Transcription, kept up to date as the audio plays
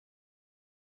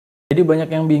Jadi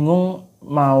banyak yang bingung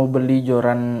mau beli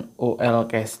Joran UL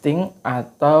casting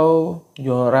atau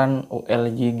Joran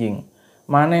UL jigging.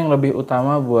 Mana yang lebih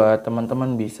utama buat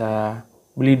teman-teman bisa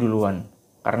beli duluan.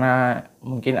 Karena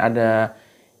mungkin ada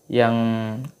yang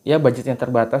ya budgetnya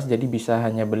terbatas, jadi bisa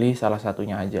hanya beli salah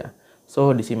satunya aja.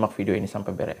 So, disimak video ini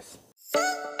sampai beres.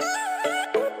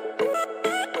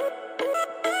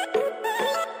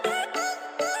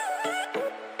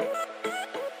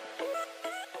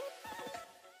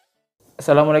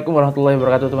 Assalamualaikum warahmatullahi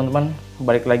wabarakatuh teman-teman.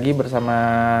 Balik lagi bersama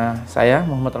saya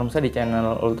Muhammad Ramsa di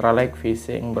channel Ultralight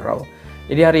Fishing BERAU.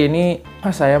 Jadi hari ini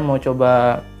saya mau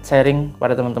coba sharing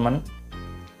pada teman-teman.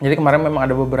 Jadi kemarin memang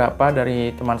ada beberapa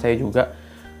dari teman saya juga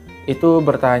itu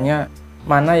bertanya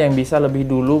mana yang bisa lebih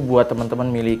dulu buat teman-teman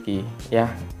miliki ya.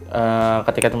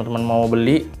 Ketika teman-teman mau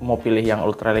beli, mau pilih yang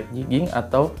Ultralight Jigging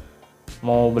atau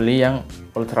mau beli yang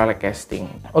Ultralight Casting.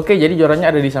 Oke, jadi jorannya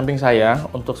ada di samping saya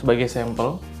untuk sebagai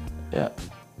sampel. Ya.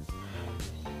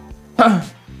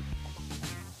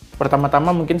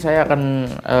 Pertama-tama mungkin saya akan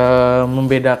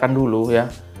membedakan dulu ya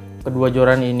kedua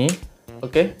joran ini.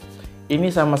 Oke.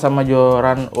 Ini sama-sama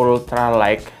joran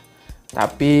ultralight,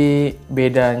 tapi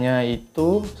bedanya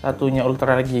itu satunya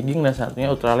ultralight jigging dan satunya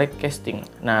ultralight casting.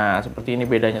 Nah, seperti ini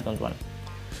bedanya teman-teman.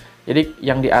 Jadi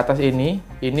yang di atas ini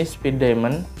speed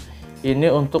diamond,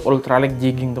 ini untuk ultralight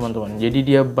jigging teman-teman. Jadi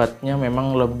dia batnya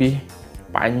memang lebih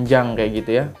panjang kayak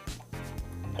gitu ya.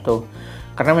 Tuh,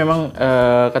 karena memang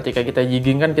ketika kita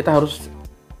jigging kan kita harus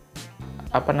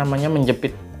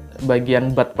menjepit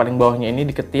bagian bat paling bawahnya ini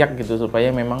diketiak gitu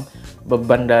supaya memang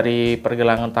beban dari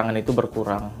pergelangan tangan itu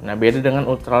berkurang. Nah, beda dengan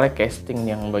ultralight casting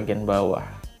yang bagian bawah.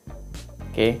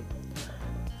 Oke.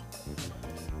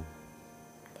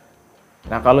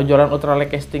 Nah, kalau joran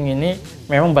ultralight casting ini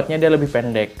memang batnya dia lebih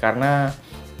pendek karena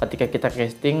ketika kita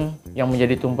casting yang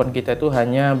menjadi tumpuan kita itu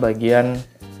hanya bagian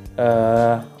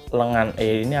lengan,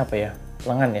 ini apa ya,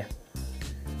 lengan ya.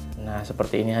 Nah,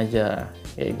 seperti ini aja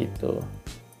kayak gitu.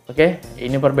 Oke,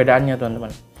 ini perbedaannya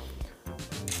teman-teman.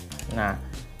 Nah,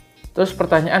 terus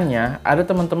pertanyaannya, ada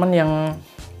teman-teman yang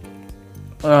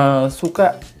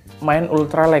suka main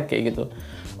ultralight kayak gitu,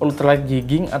 ultralight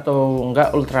jigging atau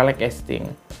enggak ultralight casting.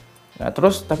 Nah,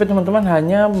 terus tapi teman-teman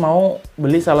hanya mau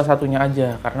beli salah satunya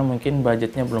aja karena mungkin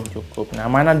budgetnya belum cukup.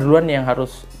 Nah, mana duluan yang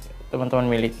harus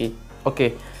teman-teman miliki?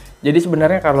 Oke. Jadi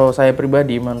sebenarnya kalau saya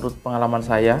pribadi, menurut pengalaman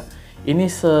saya, ini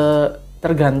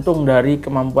tergantung dari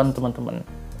kemampuan teman-teman.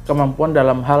 Kemampuan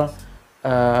dalam hal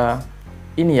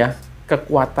ini ya,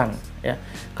 kekuatan ya.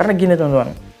 Karena gini teman-teman,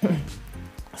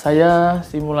 saya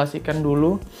simulasikan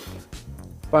dulu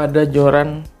pada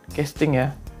joran casting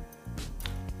ya.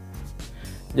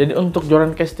 Jadi untuk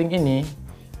joran casting ini,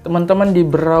 teman-teman di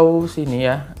BERAU sini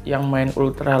ya, yang main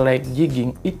ultralight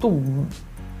jigging itu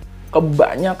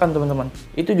kebanyakan teman-teman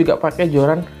itu juga pakai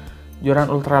joran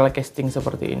ultralight casting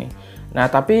seperti ini. Nah,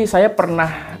 tapi saya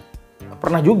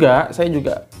saya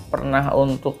juga pernah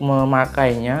untuk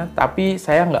memakainya, tapi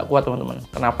saya nggak kuat teman-teman.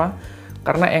 Kenapa?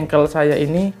 Karena ankle saya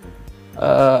ini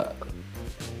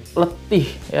letih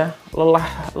ya,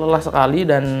 lelah sekali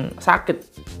dan sakit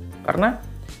karena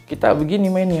kita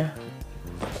begini mainnya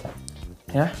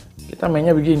ya, kita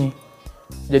mainnya begini.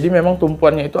 Jadi memang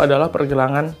tumpuannya itu adalah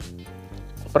pergelangan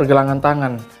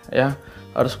tangan ya,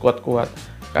 harus kuat-kuat.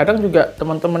 Kadang juga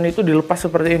teman-teman itu dilepas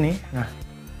seperti ini. Nah,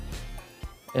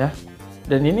 ya.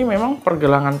 Dan ini memang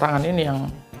pergelangan tangan ini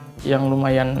yang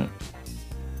lumayan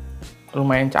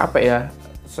capek ya.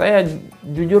 Saya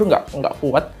jujur nggak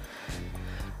kuat.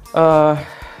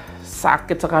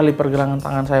 Sakit sekali pergelangan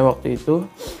tangan saya waktu itu.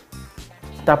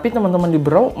 Tapi teman-teman di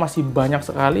BERAU masih banyak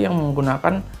sekali yang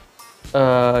menggunakan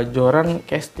joran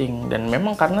casting, dan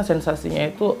memang karena sensasinya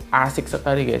itu asik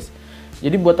sekali guys.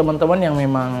 Jadi buat teman-teman yang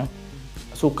memang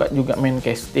suka juga main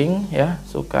casting ya,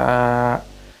 suka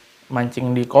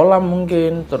mancing di kolam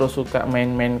mungkin, terus suka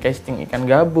main casting ikan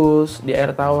gabus di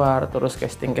air tawar, terus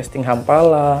casting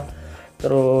hampala,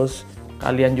 terus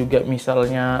kalian juga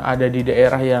misalnya ada di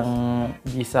daerah yang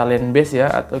bisa land base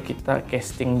ya, atau kita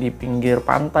casting di pinggir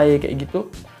pantai kayak gitu,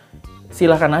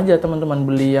 silahkan aja teman-teman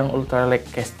beli yang ultralight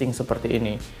casting seperti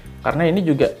ini, karena ini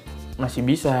juga masih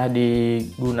bisa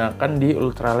digunakan di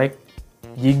ultralight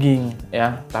jigging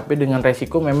ya, tapi dengan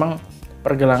resiko memang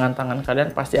pergelangan tangan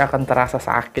kalian pasti akan terasa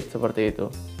sakit seperti itu,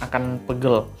 akan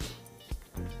pegel.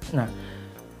 Nah,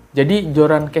 jadi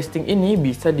joran casting ini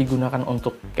bisa digunakan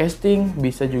untuk casting,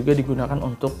 bisa juga digunakan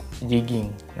untuk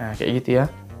jigging. Nah, kayak gitu ya.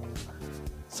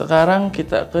 Sekarang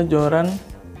kita ke joran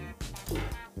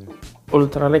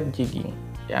ultralight jigging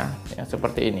ya, yang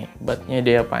seperti ini, batnya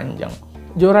dia panjang.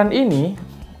 Joran ini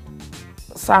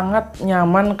sangat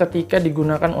nyaman ketika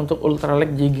digunakan untuk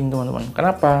ultralight jigging teman-teman.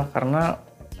 Kenapa? Karena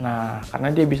Nah,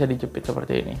 karena dia bisa dijepit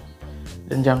seperti ini.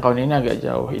 Dan jangkauan ini agak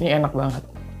jauh. Ini enak banget.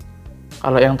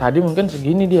 Kalau yang tadi mungkin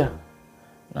segini dia.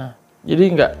 Nah,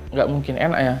 jadi nggak mungkin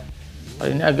enak ya. Kalau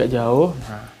ini agak jauh,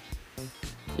 nah,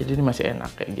 jadi ini masih enak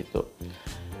kayak gitu.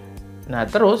 Nah,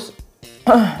 terus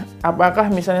apakah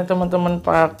misalnya teman-teman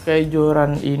pakai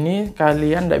Joran ini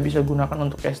kalian nggak bisa gunakan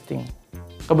untuk casting?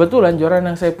 Kebetulan Joran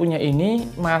yang saya punya ini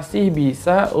masih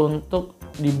bisa untuk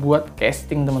dibuat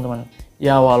casting, teman-teman.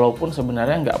 Ya walaupun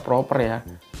sebenarnya nggak proper ya,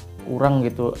 kurang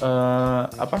gitu.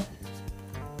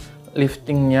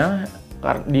 Liftingnya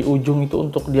di ujung itu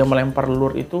untuk dia melempar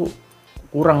lure itu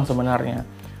kurang sebenarnya.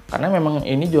 Karena memang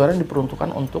ini Joran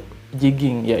diperuntukkan untuk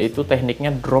jigging, yaitu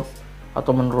tekniknya drop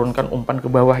atau menurunkan umpan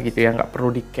ke bawah gitu ya, nggak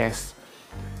perlu di cast.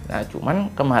 Nah,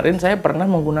 cuman kemarin saya pernah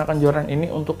menggunakan Joran ini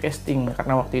untuk casting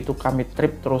karena waktu itu kami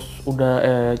trip terus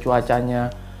udah cuacanya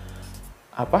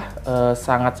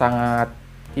sangat-sangat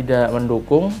tidak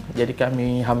mendukung, jadi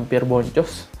kami hampir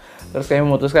boncos. Terus kami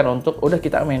memutuskan untuk udah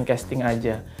kita main casting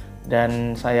aja.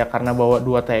 Dan saya karena bawa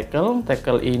dua tackle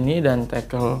ini dan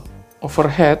tackle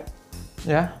overhead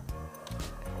ya.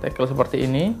 Tackle seperti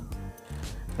ini.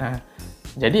 Nah,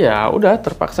 jadi ya udah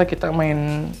terpaksa kita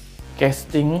main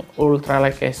casting,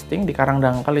 ultralight casting di karang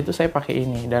dangkal itu saya pakai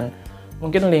ini, dan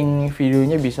mungkin link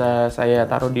videonya bisa saya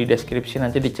taruh di deskripsi,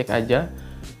 nanti dicek aja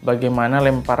bagaimana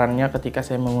lemparannya ketika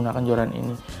saya menggunakan Joran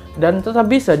ini. Dan tetap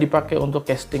bisa dipakai untuk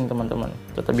casting, teman-teman.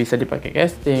 Tetap bisa dipakai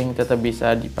casting, tetap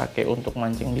bisa dipakai untuk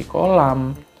mancing di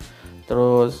kolam.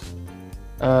 Terus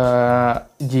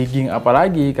jigging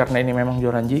apalagi, karena ini memang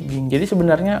Joran jigging. Jadi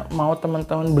sebenarnya mau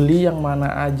teman-teman beli yang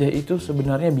mana aja itu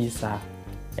sebenarnya bisa.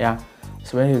 Ya,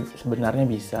 sebenarnya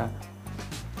bisa.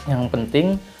 Yang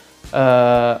penting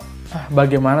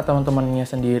bagaimana teman-temannya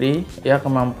sendiri ya,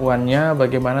 kemampuannya,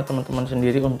 bagaimana teman-teman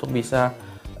sendiri untuk bisa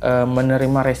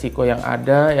menerima resiko yang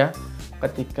ada ya.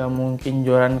 Ketika mungkin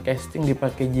Joran casting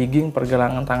dipakai jigging,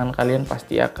 pergelangan tangan kalian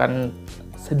pasti akan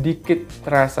sedikit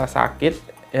terasa sakit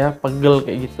ya, pegel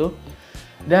kayak gitu.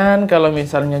 Dan kalau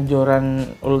misalnya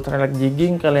Joran ultralight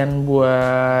jigging kalian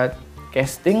buat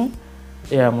casting,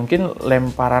 ya mungkin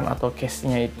lemparan atau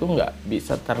cast-nya itu nggak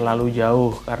bisa terlalu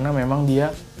jauh karena memang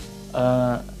dia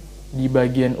di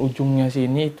bagian ujungnya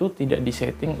sini itu tidak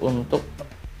disetting untuk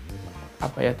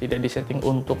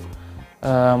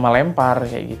melempar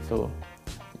kayak gitu.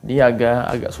 Dia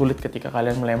agak sulit ketika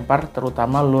kalian melempar,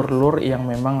 terutama lure-lure yang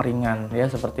memang ringan ya,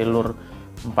 seperti lure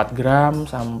 4 gram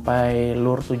sampai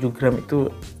lure 7 gram itu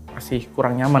masih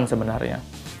kurang nyaman sebenarnya.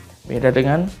 Beda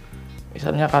dengan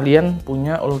misalnya kalian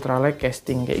punya ultralight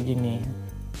casting kayak gini.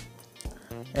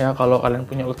 Ya, kalau kalian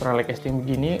punya ultralight casting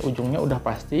begini, ujungnya udah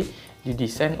pasti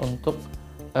didesain untuk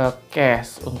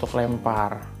cast, untuk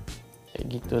lempar. Kayak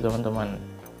gitu, teman-teman.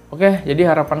 Oke,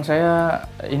 jadi harapan saya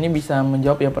ini bisa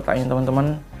menjawab ya pertanyaan teman-teman,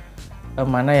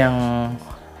 mana yang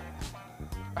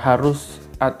harus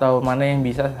atau mana yang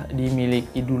bisa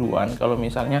dimiliki duluan. Kalau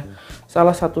misalnya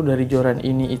salah satu dari Joran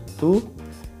ini itu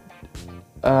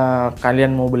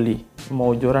kalian mau beli,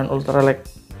 mau Joran ultralight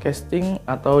casting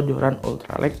atau Joran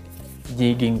ultralight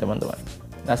jigging, teman-teman.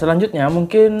 Nah, selanjutnya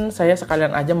mungkin saya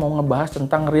sekalian aja mau ngebahas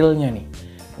tentang reelnya nih.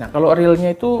 Nah, kalau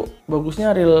reelnya itu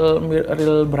bagusnya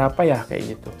reel berapa ya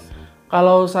kayak gitu.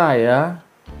 Kalau saya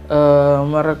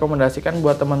merekomendasikan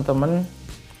buat teman-teman,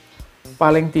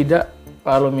 paling tidak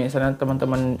kalau misalnya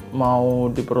teman-teman mau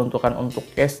diperuntukkan untuk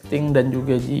casting dan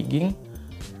juga jigging,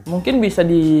 mungkin bisa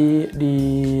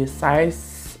di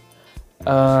size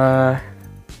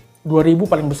 2000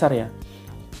 paling besar ya.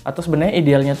 Atau sebenarnya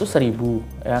idealnya tuh 1000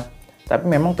 ya. Tapi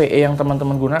memang PE yang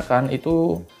teman-teman gunakan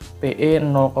itu PE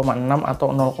 0,6 atau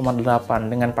 0,8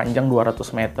 dengan panjang 200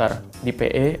 meter di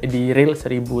PE di reel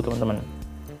 1000, teman-teman.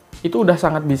 Itu udah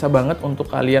sangat bisa banget untuk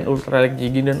kalian ultralight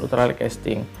jigging dan ultralight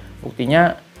casting.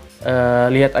 Buktinya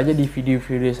lihat aja di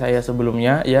video-video saya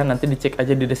sebelumnya ya, nanti dicek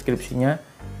aja di deskripsinya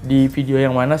di video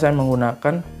yang mana saya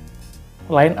menggunakan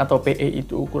line atau PE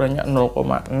itu ukurannya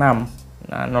 0,6.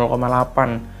 Nah,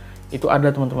 0,8 itu ada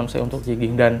teman-teman saya untuk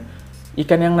jigging, dan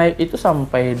ikan yang naik itu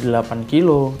sampai 8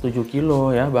 kilo, 7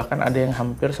 kilo ya, bahkan ada yang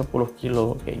hampir 10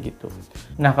 kilo kayak gitu.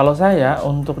 Nah, kalau saya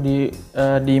untuk di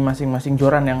masing-masing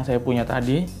Joran yang saya punya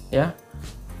tadi ya.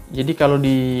 Jadi kalau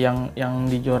di yang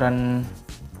di Joran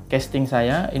casting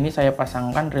saya, ini saya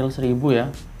pasangkan reel 1000 ya.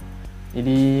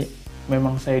 Jadi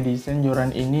memang saya desain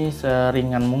Joran ini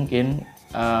seringan mungkin.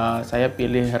 Saya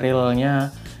pilih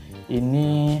reelnya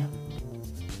ini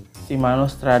Shimano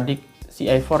Stradic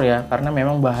CI4 ya, karena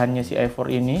memang bahannya CI4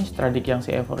 ini, Stradic yang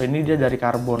CI4 ini dia dari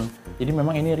karbon. Jadi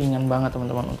memang ini ringan banget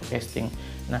teman-teman untuk casting.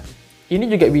 Nah, ini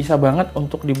juga bisa banget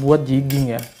untuk dibuat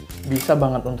jigging ya. Bisa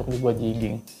banget untuk dibuat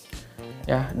jigging.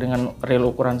 ya, dengan reel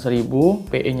ukuran 1000,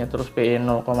 PE-nya terus PE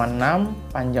 0,6,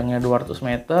 panjangnya 200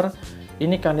 meter.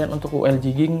 Ini kalian untuk UL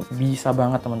jigging bisa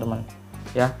banget teman-teman,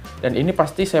 ya. Dan ini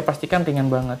saya pastikan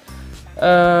ringan banget.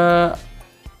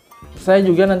 Saya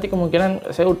juga nanti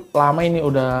kemungkinan saya lama ini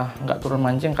udah nggak turun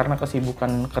mancing karena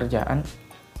kesibukan kerjaan.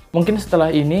 Mungkin setelah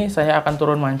ini saya akan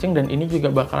turun mancing, dan ini juga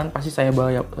bakalan pasti saya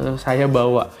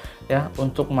bawa ya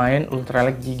untuk main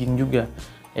ultralight jigging juga.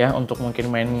 Ya, untuk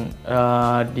mungkin main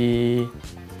di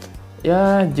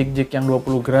ya jig-jig yang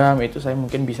 20 gram itu saya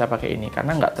mungkin bisa pakai ini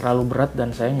karena nggak terlalu berat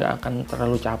dan saya nggak akan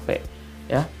terlalu capek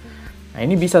ya. Nah,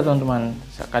 ini bisa teman-teman,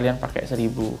 kalian pakai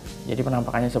 1000. Jadi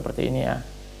penampakannya seperti ini ya.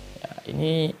 Ya,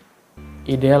 ini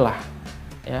ideal lah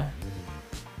ya.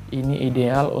 Ini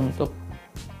ideal untuk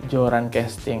Joran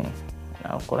casting.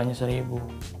 Nah, ukurannya 1000.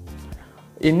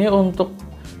 Ini untuk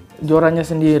Jorannya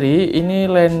sendiri, ini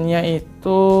lens-nya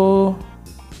itu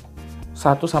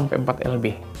 1-4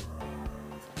 lb.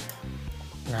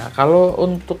 Nah, kalau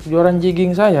untuk Joran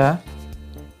jigging saya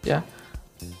ya.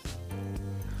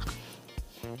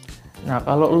 Nah,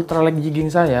 kalau ultralight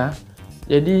jigging saya,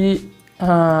 jadi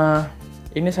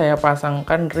ini saya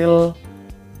pasangkan reel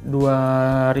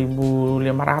 2500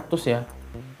 ya.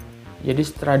 Jadi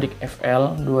Stradic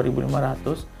FL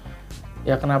 2500.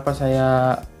 Ya, kenapa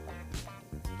saya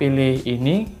pilih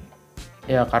ini?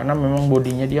 Ya karena memang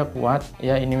bodinya dia kuat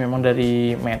ya, ini memang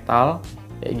dari metal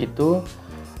kayak gitu.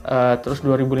 Terus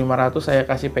 2500 saya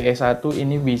kasih PE1,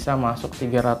 ini bisa masuk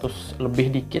 300 lebih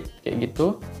dikit kayak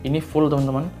gitu. Ini full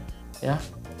teman-teman ya,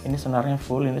 ini senarnya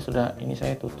full, ini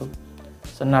saya tutup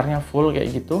senarnya full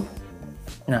kayak gitu.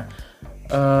 Nah,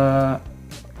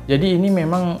 jadi ini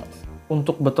memang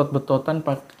untuk betot-betotan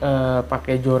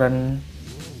pakai Joran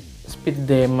Speed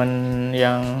Demon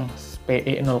yang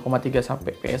PE 0,3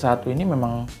 sampai PE1 ini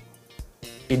memang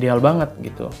ideal banget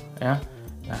gitu ya.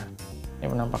 Nah, ini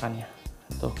penampakannya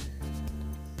tuh.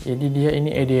 Jadi dia ini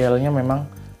idealnya memang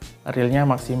reelnya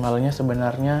maksimalnya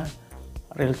sebenarnya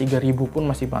reel 3000 pun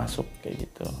masih masuk kayak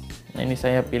gitu. Nah, ini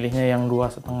saya pilihnya yang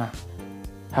 2,5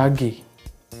 HG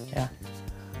ya.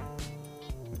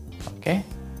 Oke.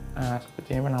 Nah,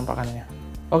 seperti ini penampakannya.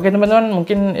 Oke teman-teman,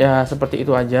 mungkin ya seperti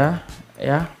itu aja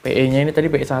ya. PE-nya ini tadi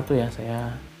PE1 ya, saya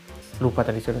lupa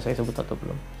tadi sudah saya sebut atau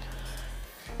belum.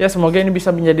 Ya, semoga ini bisa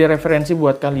menjadi referensi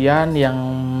buat kalian yang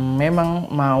memang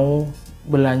mau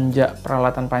belanja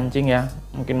peralatan pancing ya.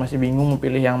 Mungkin masih bingung mau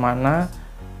pilih yang mana.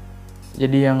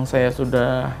 Jadi yang saya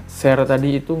sudah share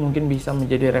tadi itu mungkin bisa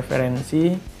menjadi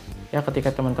referensi ya ketika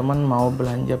teman-teman mau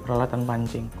belanja peralatan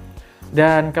pancing.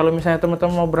 Dan kalau misalnya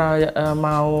teman-teman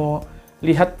mau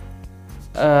lihat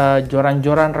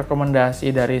joran-joran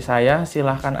rekomendasi dari saya,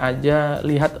 silahkan aja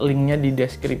lihat linknya di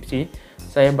deskripsi.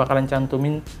 Saya bakalan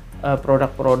cantumin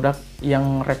produk-produk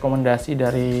yang rekomendasi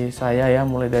dari saya ya,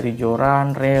 mulai dari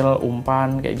joran, reel,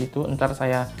 umpan kayak gitu. Ntar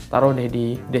saya taruh deh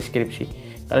di deskripsi.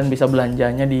 Kalian bisa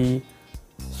belanjanya di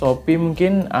Shopee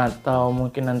mungkin, atau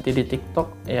mungkin nanti di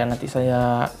TikTok ya, nanti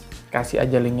saya kasih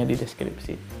aja linknya di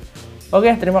deskripsi. Oke,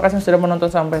 terima kasih sudah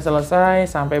menonton sampai selesai.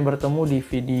 Sampai bertemu di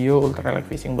video Ultralight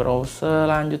Fishing BERAU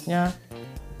selanjutnya.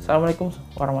 Assalamualaikum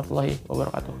warahmatullahi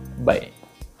wabarakatuh. Bye.